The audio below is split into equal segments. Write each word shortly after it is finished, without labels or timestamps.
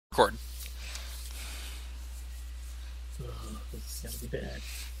Record. This is gonna be bad.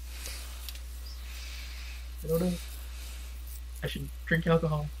 I don't know. I should drink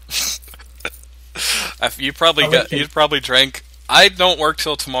alcohol. You probably you probably drank. I don't work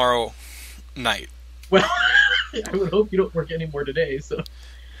till tomorrow night. Well, I would hope you don't work anymore today. So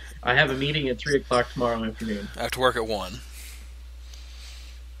I have a meeting at 3 o'clock tomorrow afternoon. I have to work at 1.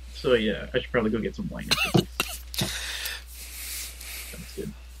 So yeah, I should probably go get some wine. Sounds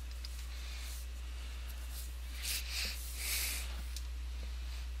good.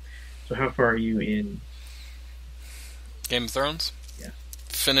 So how far are you in Game of Thrones? Yeah.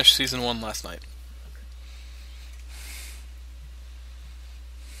 Finished season 1 last night.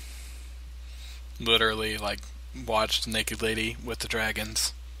 Literally, like, watched Naked Lady with the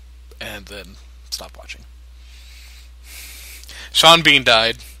dragons, and then stopped watching. Sean Bean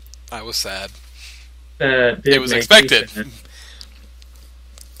died. I was sad. It was expected.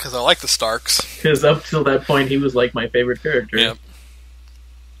 Because I like the Starks. Because up till that point, he was like my favorite character. Yep.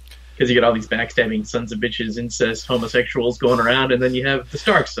 Because you get all these backstabbing sons of bitches, incest, homosexuals going around, and then you have the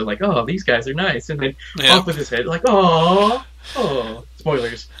Starks. So like, oh, these guys are nice, and then off with his head, like, oh,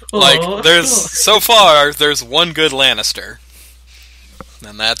 spoilers. Like, so far, there's one good Lannister,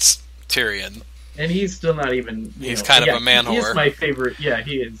 and that's Tyrion. And he's still not even. He's kind of a man whore. He is my favorite. Yeah,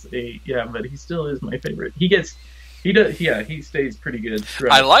 he is but he still is my favorite. He stays pretty good.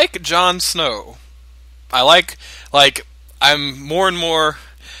 Throughout. I like Jon Snow. I'm more and more.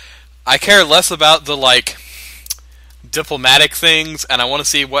 I care less about the, like, diplomatic things, and I want to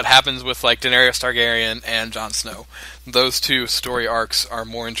see what happens with, like, Daenerys Targaryen and Jon Snow. Those two story arcs are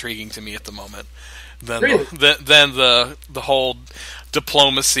more intriguing to me at the moment than really? than the whole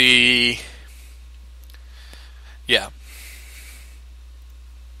diplomacy. Yeah.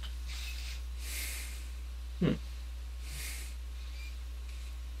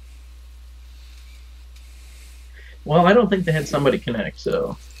 Well, I don't think they had somebody connect,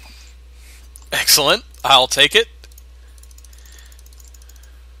 so. Excellent. I'll take it.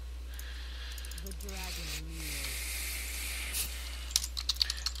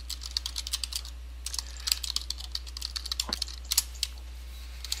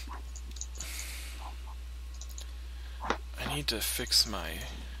 I need to fix my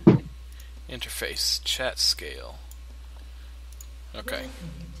interface chat scale. Okay.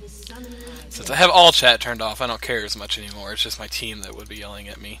 Since I have all chat turned off, I don't care as much anymore. It's just my team that would be yelling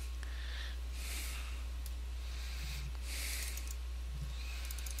at me.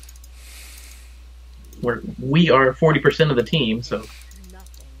 We are 40% of the team, so.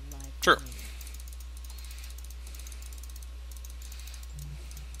 Sure.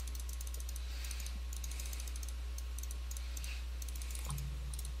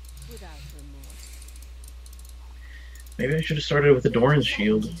 Maybe I should have started with the Doran's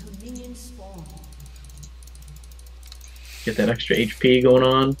shield. Get that extra HP going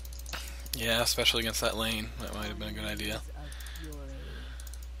on. Yeah, especially against that lane. That might have been a good idea.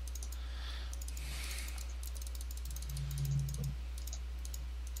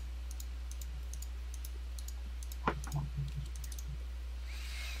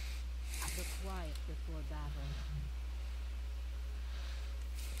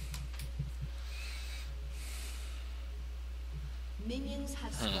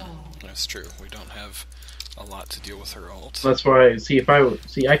 That's true. We don't have a lot to deal with her ult. That's why.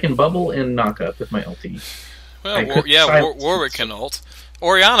 I can bubble and knock up with my ulti. Well, Warwick can ult.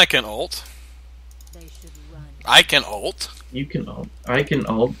 Orianna can ult. I can ult. You can ult. I can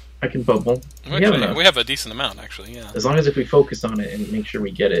ult. I can bubble. We have a decent amount, actually. Yeah. As long as if we focus on it and make sure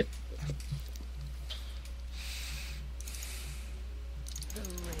we get it.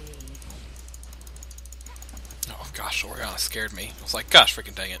 Oh gosh, Orianna scared me. I was like, gosh,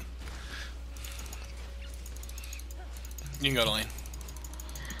 freaking dang it. You can go to lane.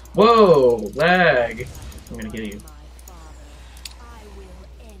 Whoa! Lag! I'm gonna get you.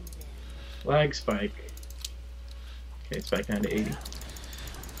 Lag spike. Okay, spike down to 80.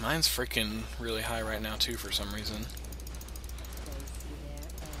 Mine's freaking really high right now, too, for some reason.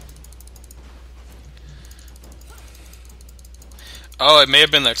 Oh, it may have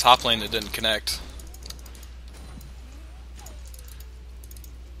been their top lane that didn't connect.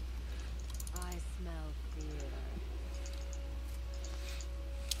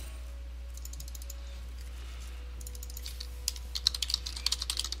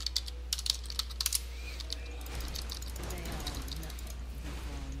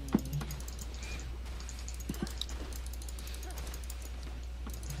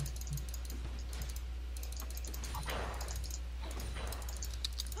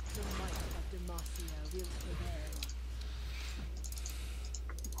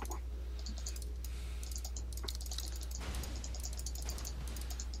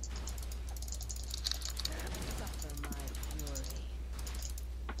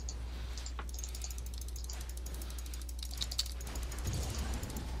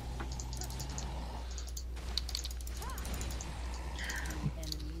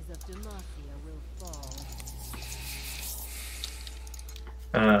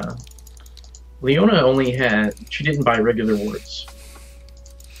 Leona only had... She didn't buy regular wards.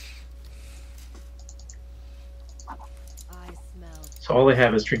 So all they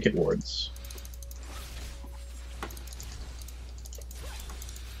have is trinket wards.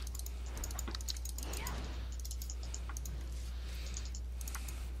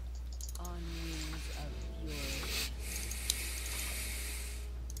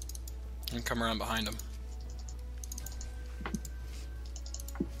 And come around behind him.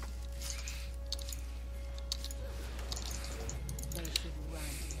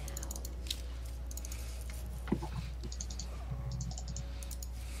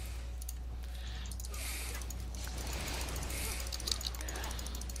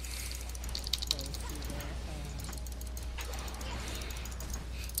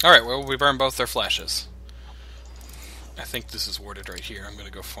 Alright, well, we burn both their flashes. I think this is warded right here. I'm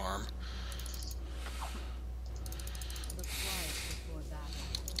gonna go farm.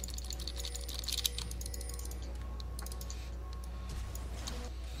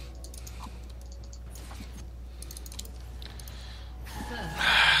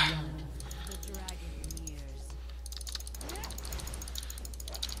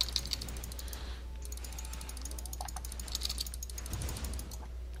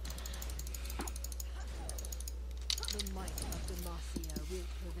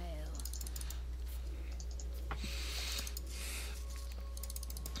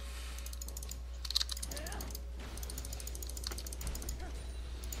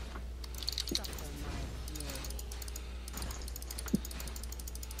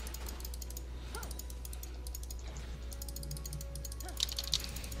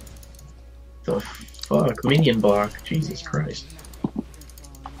 The fuck? Minion block. Jesus Christ.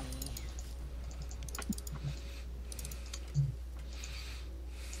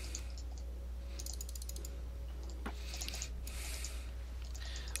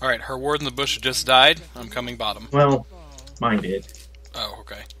 Alright, her ward in the bush just died. I'm coming bottom. Well, mine did. Oh,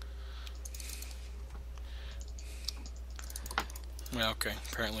 okay. Yeah, okay.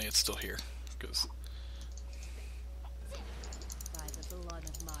 Apparently it's still here. Because... By the blood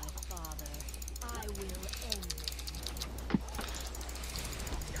of my father, I will end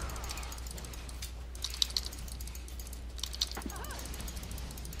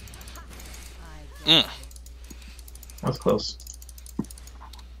it. That was close.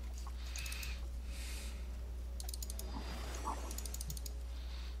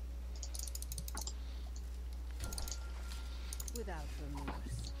 Without remorse.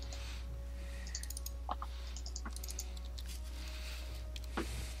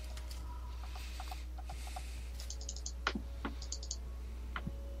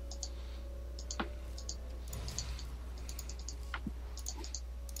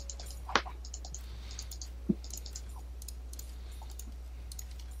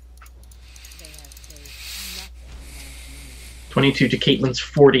 They have faced nothing like me. 22 to Caitlyn's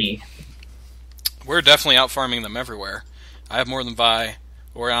 40. We're definitely out farming them everywhere. I have more than Vi.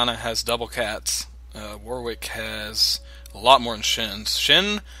 Oriana has double cats. Warwick has a lot more than Shin's.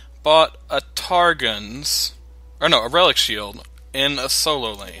 Shin bought a Targon's, or no, a Relic Shield in a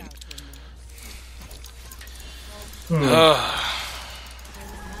solo lane.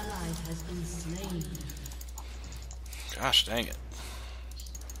 Gosh dang it.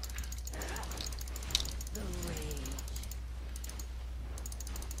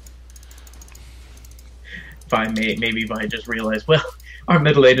 Maybe Vi just realized, well, our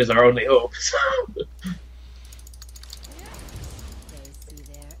middle lane is our only hope. So. They see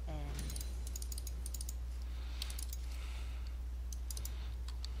their end.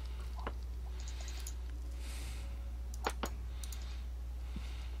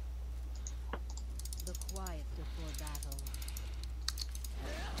 The quiet before battle.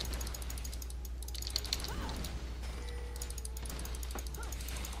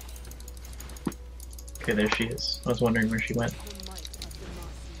 Okay, there she is. I was wondering where she went. The might of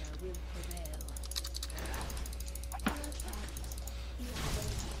Demacia will prevail.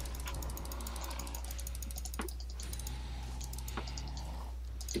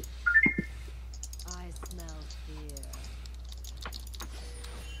 I smell fear.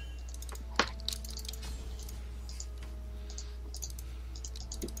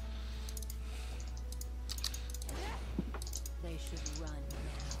 They should run now.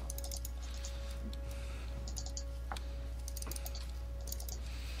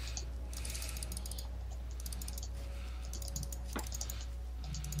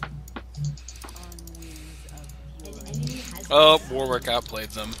 On wings of fury. Oh, Warwick outplayed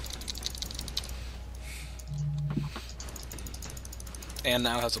them. And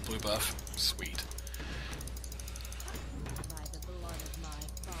now has a blue buff. Sweet. By the blood of my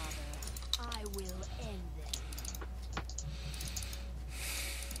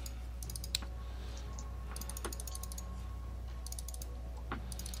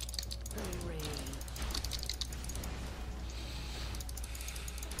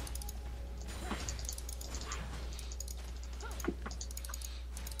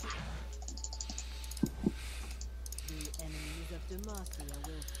Demacia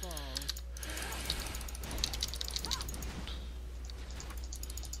will fall.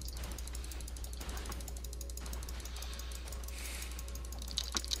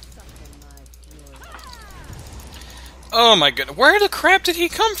 Suckle my fury. Oh my goodness, where the crap did he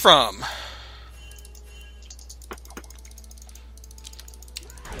come from?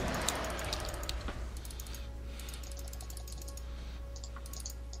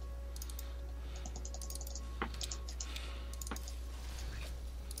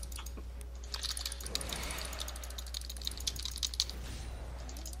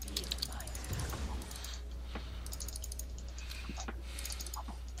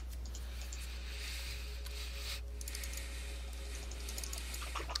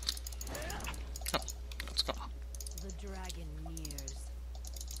 The dragon nears.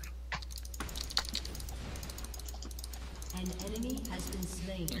 An enemy has been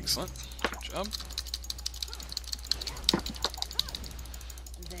slain. Excellent. Good job.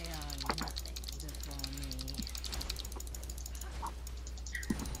 They are nothing before me.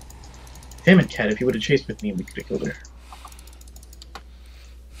 Damn it, Cat, if you would have chased with me, we could have killed her.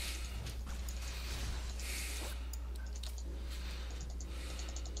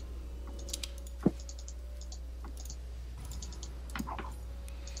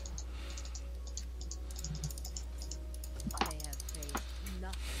 They have faced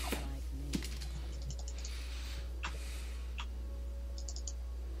nothing like me.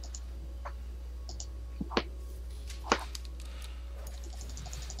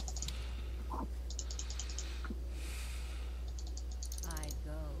 I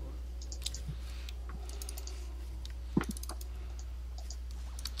go.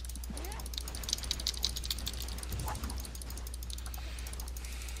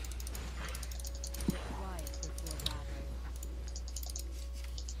 Quiet before battle.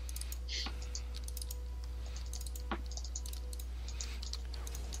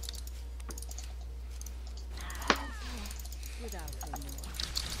 Without remorse.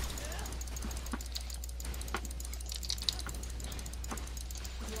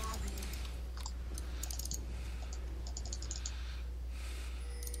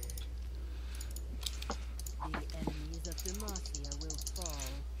 The enemies of Demacia will fall.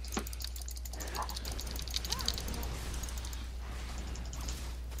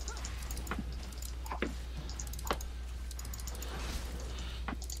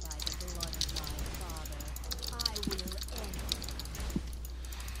 By the blood of my father, I will end it.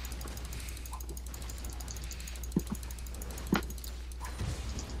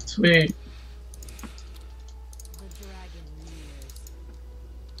 Sweet. The dragon nears.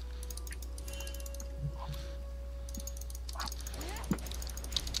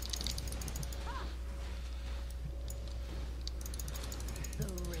 The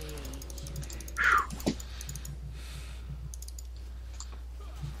rage.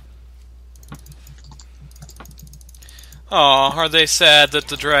 Aw, are they sad that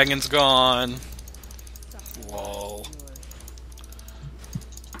the dragon's gone? Suckle Lol.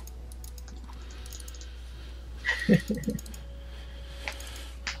 fury.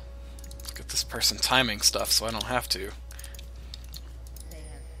 Look at this person timing stuff so I don't have to. They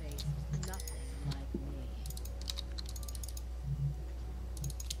have faced nothing like me.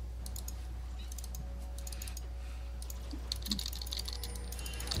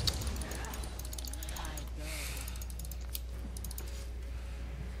 I go.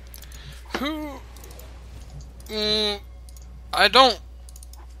 Who? I don't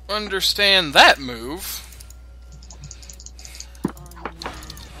understand that move. On wings of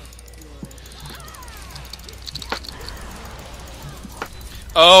fury.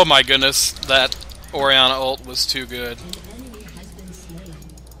 Oh my goodness, that Oriana ult was too good. An enemy has been slain.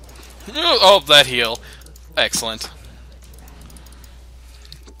 Oh, that heal. Excellent.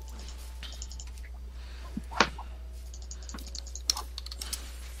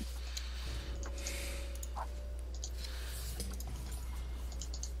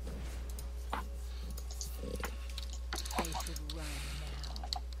 They should run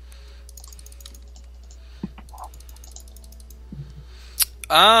now.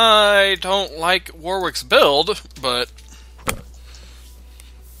 I don't like Warwick's build, but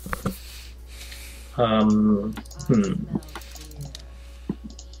Hmm. Smell fear.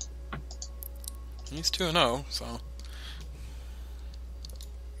 he's 2-0, so.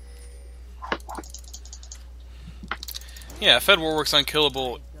 Yeah, Fed Warwick's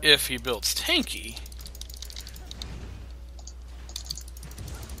unkillable if he builds tanky.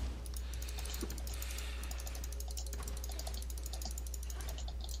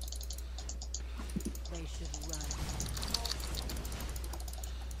 They should run.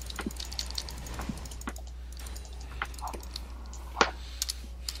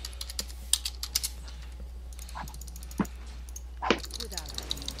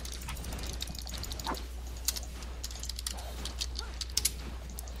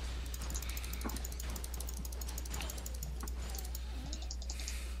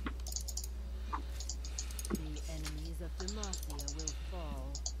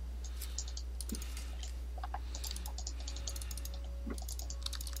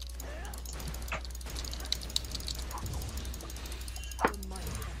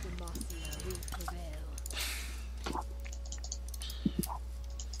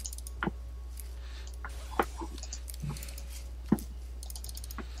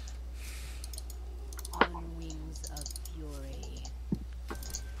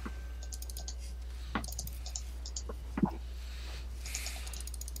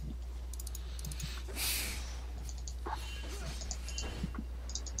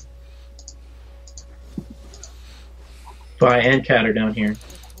 Vi and Cat are down here. The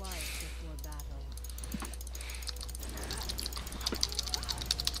quiet before battle.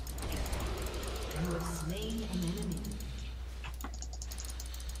 You have slain an enemy.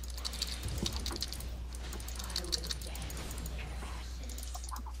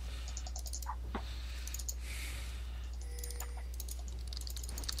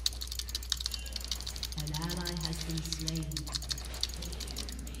 An ally has been slain.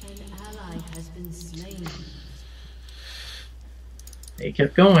 An ally has been slain. They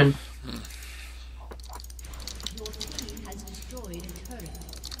kept going. Your team has destroyed a turret.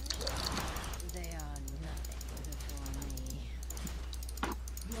 They are nothing before me.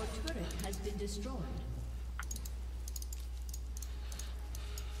 Your turret has been destroyed.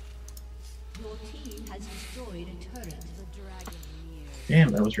 Your team has destroyed a turret. The dragon nears. Damn,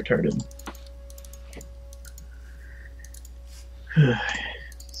 that was retarded.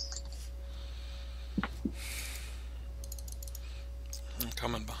 I'm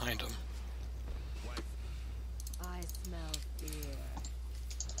coming behind him. I smell fear.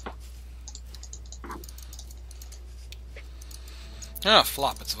 Ah,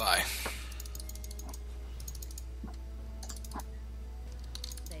 flop, it's Vi.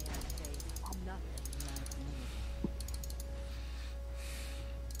 They have faced nothing like me.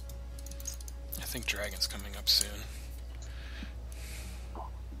 I think Dragon's coming up soon.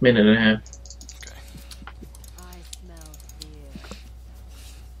 Minute and a half. Okay. I smell fear.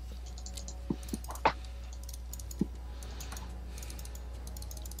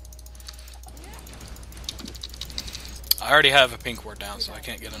 I already have a pink ward down, so I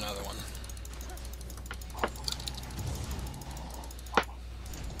can't get another one.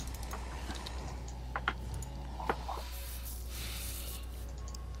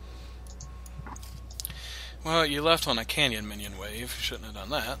 Well, you left on a canyon minion wave. Shouldn't have done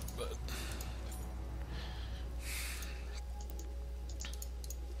that, but...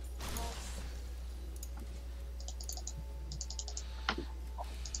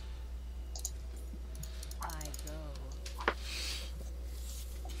 I go.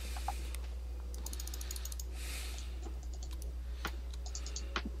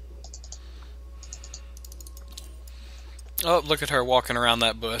 Oh, look at her walking around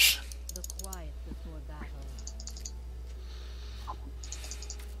that bush. The quiet before battle.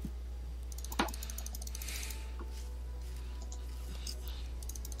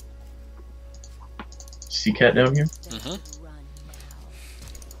 See Cat down here? They Mhm. should run now.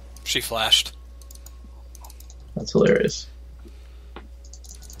 She flashed. That's hilarious.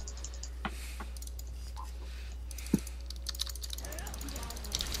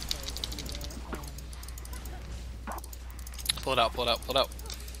 Pull it out, pull it out, pull it out.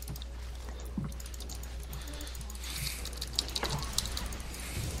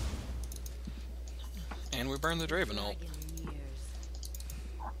 And we burned the Draven ult. Dragon nears.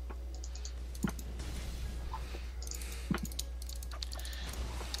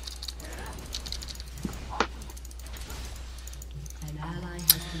 An ally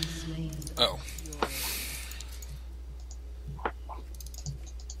has been slain. Oh.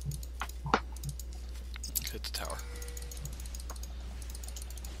 Hit the tower.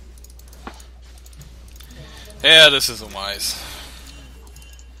 Yeah, this isn't wise.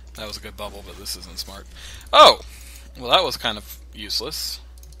 That was a good bubble, but this isn't smart. Oh! Well, that was kind of useless.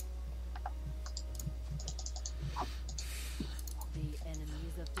 The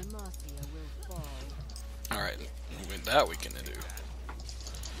enemies of Demacia will fall. Alright, with that we can do.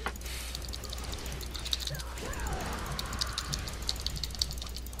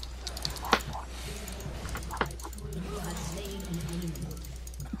 You have slain an enemy.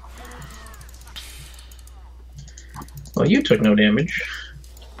 Well, you took no damage.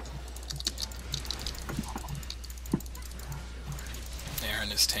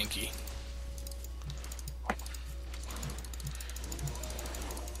 Aaron is tanky.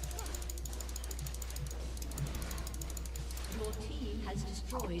 Your team has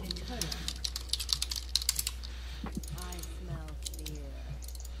destroyed a turret. I smell fear.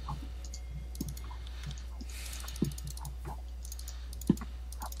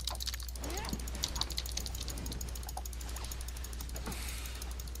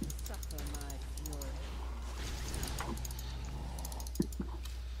 Suffer my fury.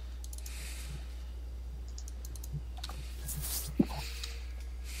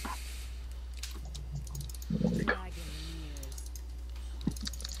 There we go. Dragon nears.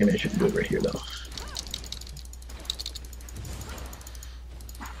 Maybe I should do it right here, though.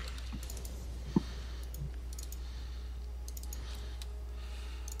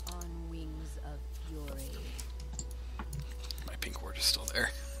 On wings of fury. My pink ward is still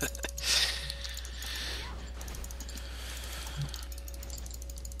there.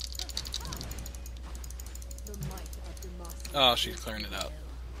 Oh, she's clearing it out.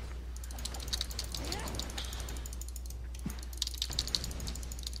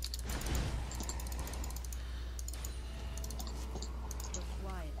 The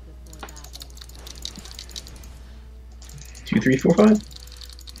quiet before battle. 2, 3, 4, 5.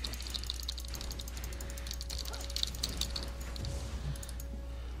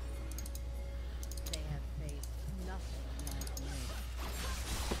 They have faced nothing like me.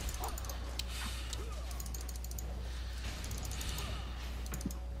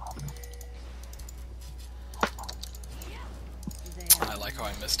 They I have like how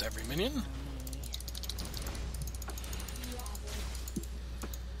I missed every minion. me.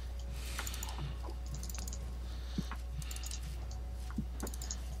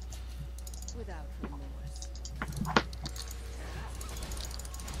 Without remorse.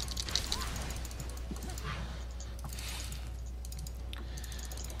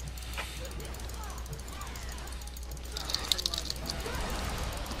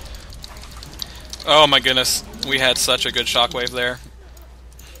 Oh my goodness, we had such a good shockwave there.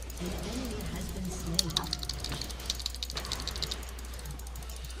 An enemy has been slain.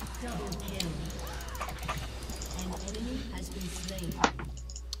 Double kill. An enemy has been slain.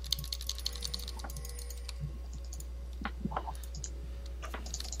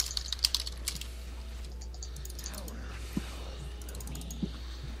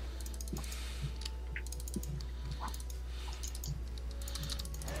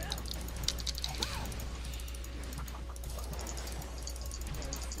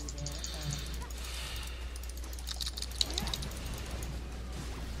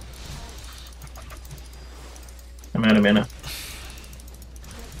 I'm out of mana.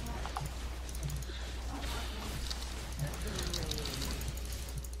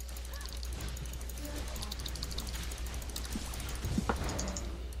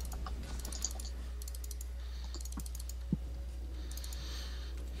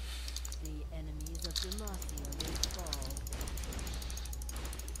 The enemies of Demacia will fall.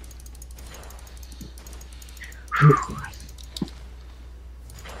 Whew.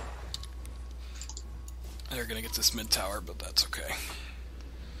 They're gonna get this mid tower, but that's okay.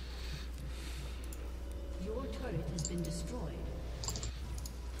 Your turret has been destroyed.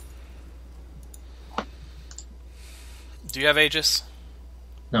 Do you have Aegis?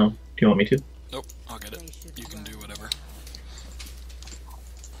 No. Do you want me to? Nope, I'll get They it. should You can run. do whatever.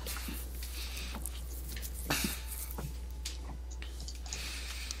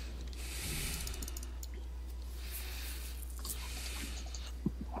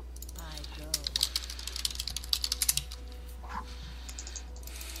 I go.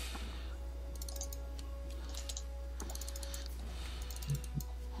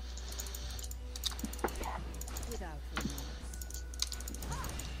 Without remorse.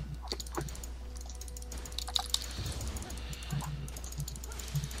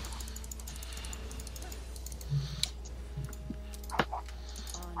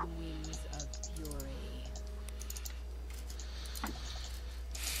 On wings of fury.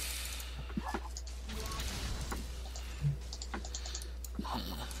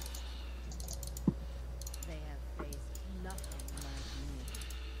 They have faced nothing like me.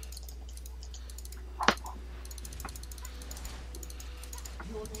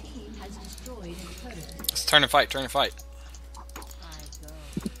 Your team has destroyed a turret. Let's turn and fight, turn and fight. I go.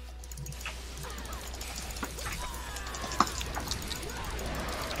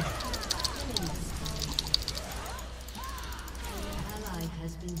 An ally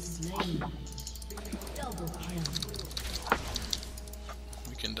has been slain. Double kill.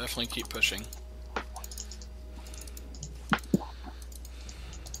 We can definitely keep pushing.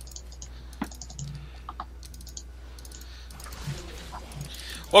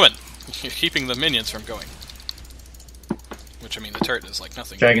 Woman! You're keeping the minions from going. Which, I mean, the turret is like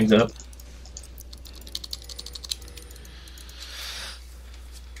nothing. Dragon's up.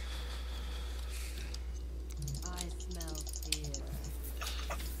 I smell fear.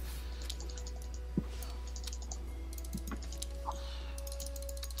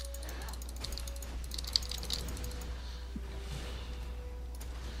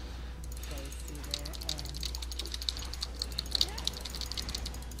 They see their end.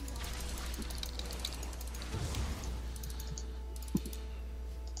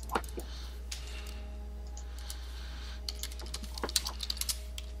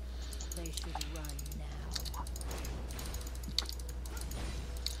 They should run now.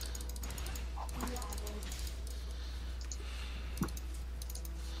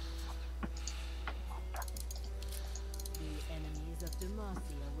 The enemies of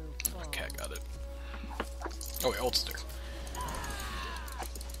Demacia will fall. Okay, got it. Oh, wait, Oldster.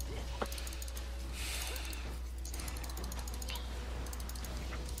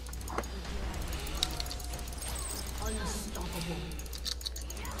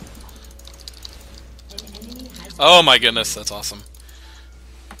 Oh my goodness, that's awesome.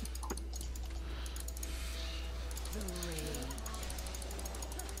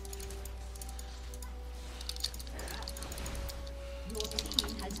 Your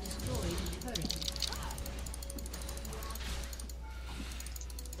team has destroyed a turret.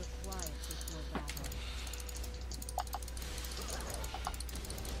 The quiet before battle.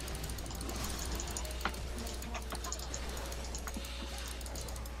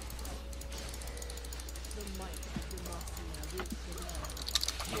 The might of Moxling and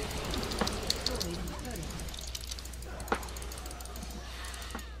Destroyed a turret.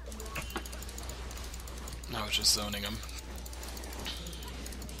 I was just zoning him.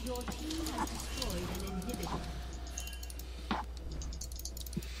 Your team has destroyed an inhibitor.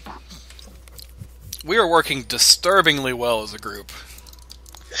 We are working disturbingly well as a group.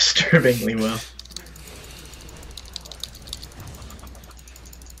 Disturbingly well.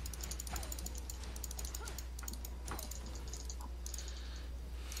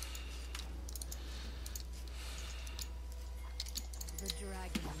 the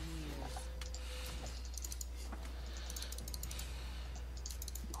dragon nears.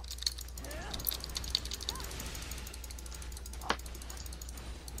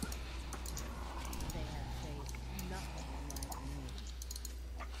 They have faced nothing like me.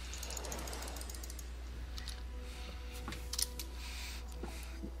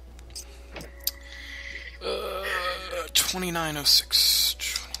 2906.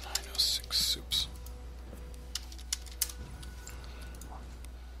 2906. Oops.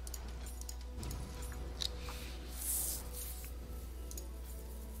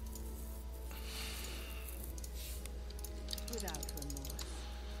 Without remorse.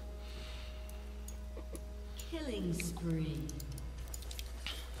 Killing spree.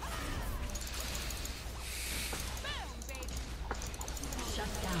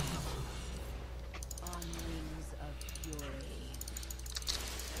 Shut down. On wings of fury.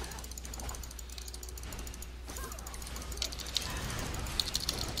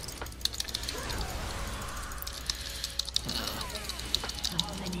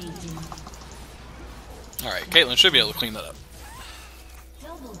 Dominating. Alright, Caitlyn should be able to clean that up.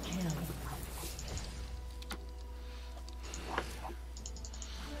 Double kill.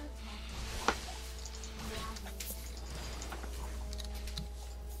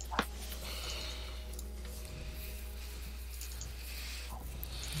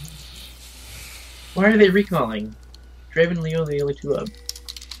 Why are they recalling? Draven and Leo are the only two up.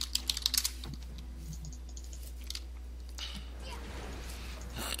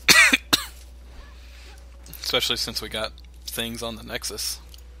 Especially since we got things on the Nexus.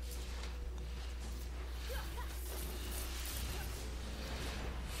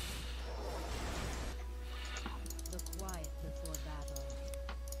 The quiet before battle.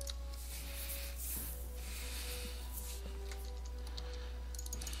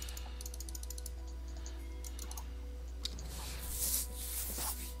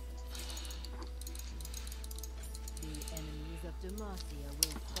 The enemies of Demacia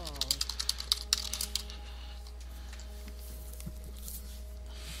will fall.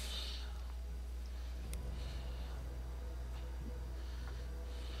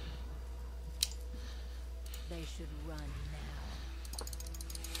 They should run now.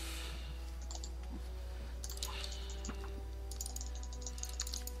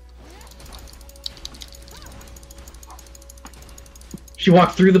 She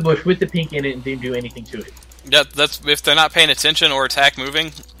walked through the bush with the pink in it and didn't do anything to it. Yeah, that's if they're not paying attention or attack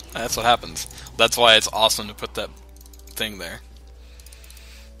moving, that's what happens. That's why it's awesome to put that thing there.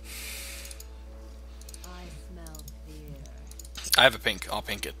 I smell fear. I have a pink. I'll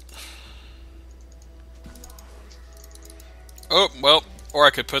pink it. Oh, well, or I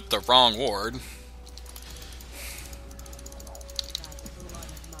could put the wrong ward. By the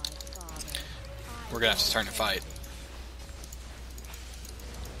blood of my father. We're gonna have to turn and fight.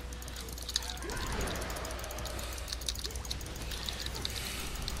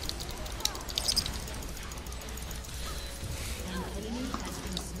 An enemy has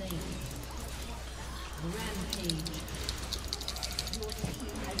been slain. Rampage. Your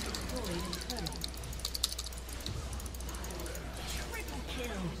team has destroyed a turret. Triple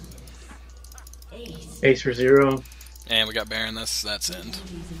kill. Ace. Ace for 0. And we got Baron. That's end. Enemy's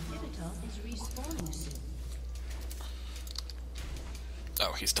inhibitor is respawning soon.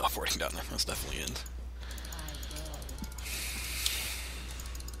 Oh, he's teleporting down there. That's definitely end.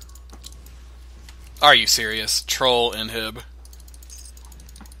 Are you serious? Troll inhib.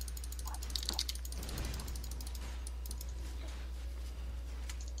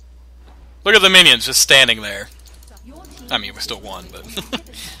 Look at the minions just standing there. Your team I mean, we still won, but...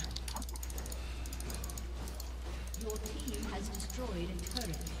 has destroyed a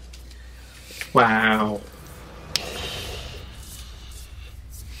turret. Wow.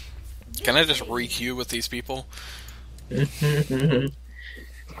 Can I just re-queue with these people?